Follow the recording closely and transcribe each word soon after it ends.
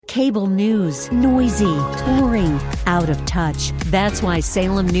Cable news, noisy, boring, out of touch. That's why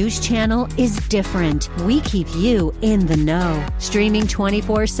Salem News Channel is different. We keep you in the know. Streaming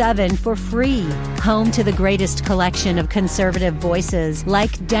 24/7 for free. Home to the greatest collection of conservative voices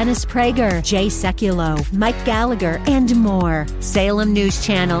like Dennis Prager, Jay Sekulow, Mike Gallagher, and more. Salem News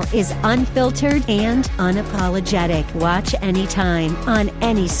Channel is unfiltered and unapologetic. Watch anytime, on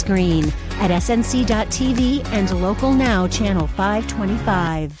any screen, at snc.tv and Local Now Channel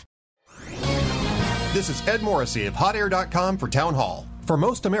 525. This is Ed Morrissey of HotAir.com for Town Hall. For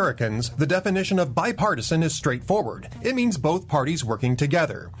most Americans, the definition of bipartisan is straightforward. It means both parties working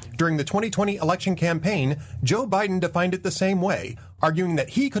together. During the 2020 election campaign, Joe Biden defined it the same way, arguing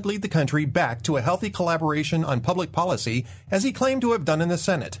that he could lead the country back to a healthy collaboration on public policy, as he claimed to have done in the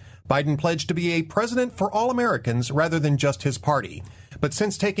Senate. Biden pledged to be a president for all Americans rather than just his party. But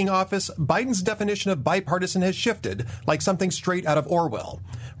since taking office, Biden's definition of bipartisan has shifted, like something straight out of Orwell.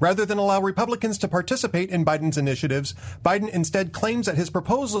 Rather than allow Republicans to participate in Biden's initiatives, Biden instead claims that his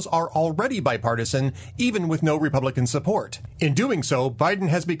proposals are already bipartisan, even with no Republican support. In doing so, Biden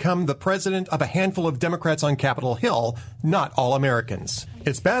has become the president of a handful of Democrats on Capitol Hill, not all Americans.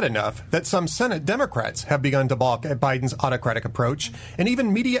 It's bad enough that some Senate Democrats have begun to balk at Biden's autocratic approach, and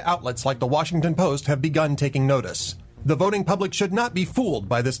even media outlets like the Washington Post have begun taking notice. The voting public should not be fooled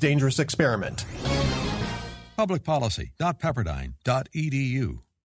by this dangerous experiment. Publicpolicy.pepperdine.edu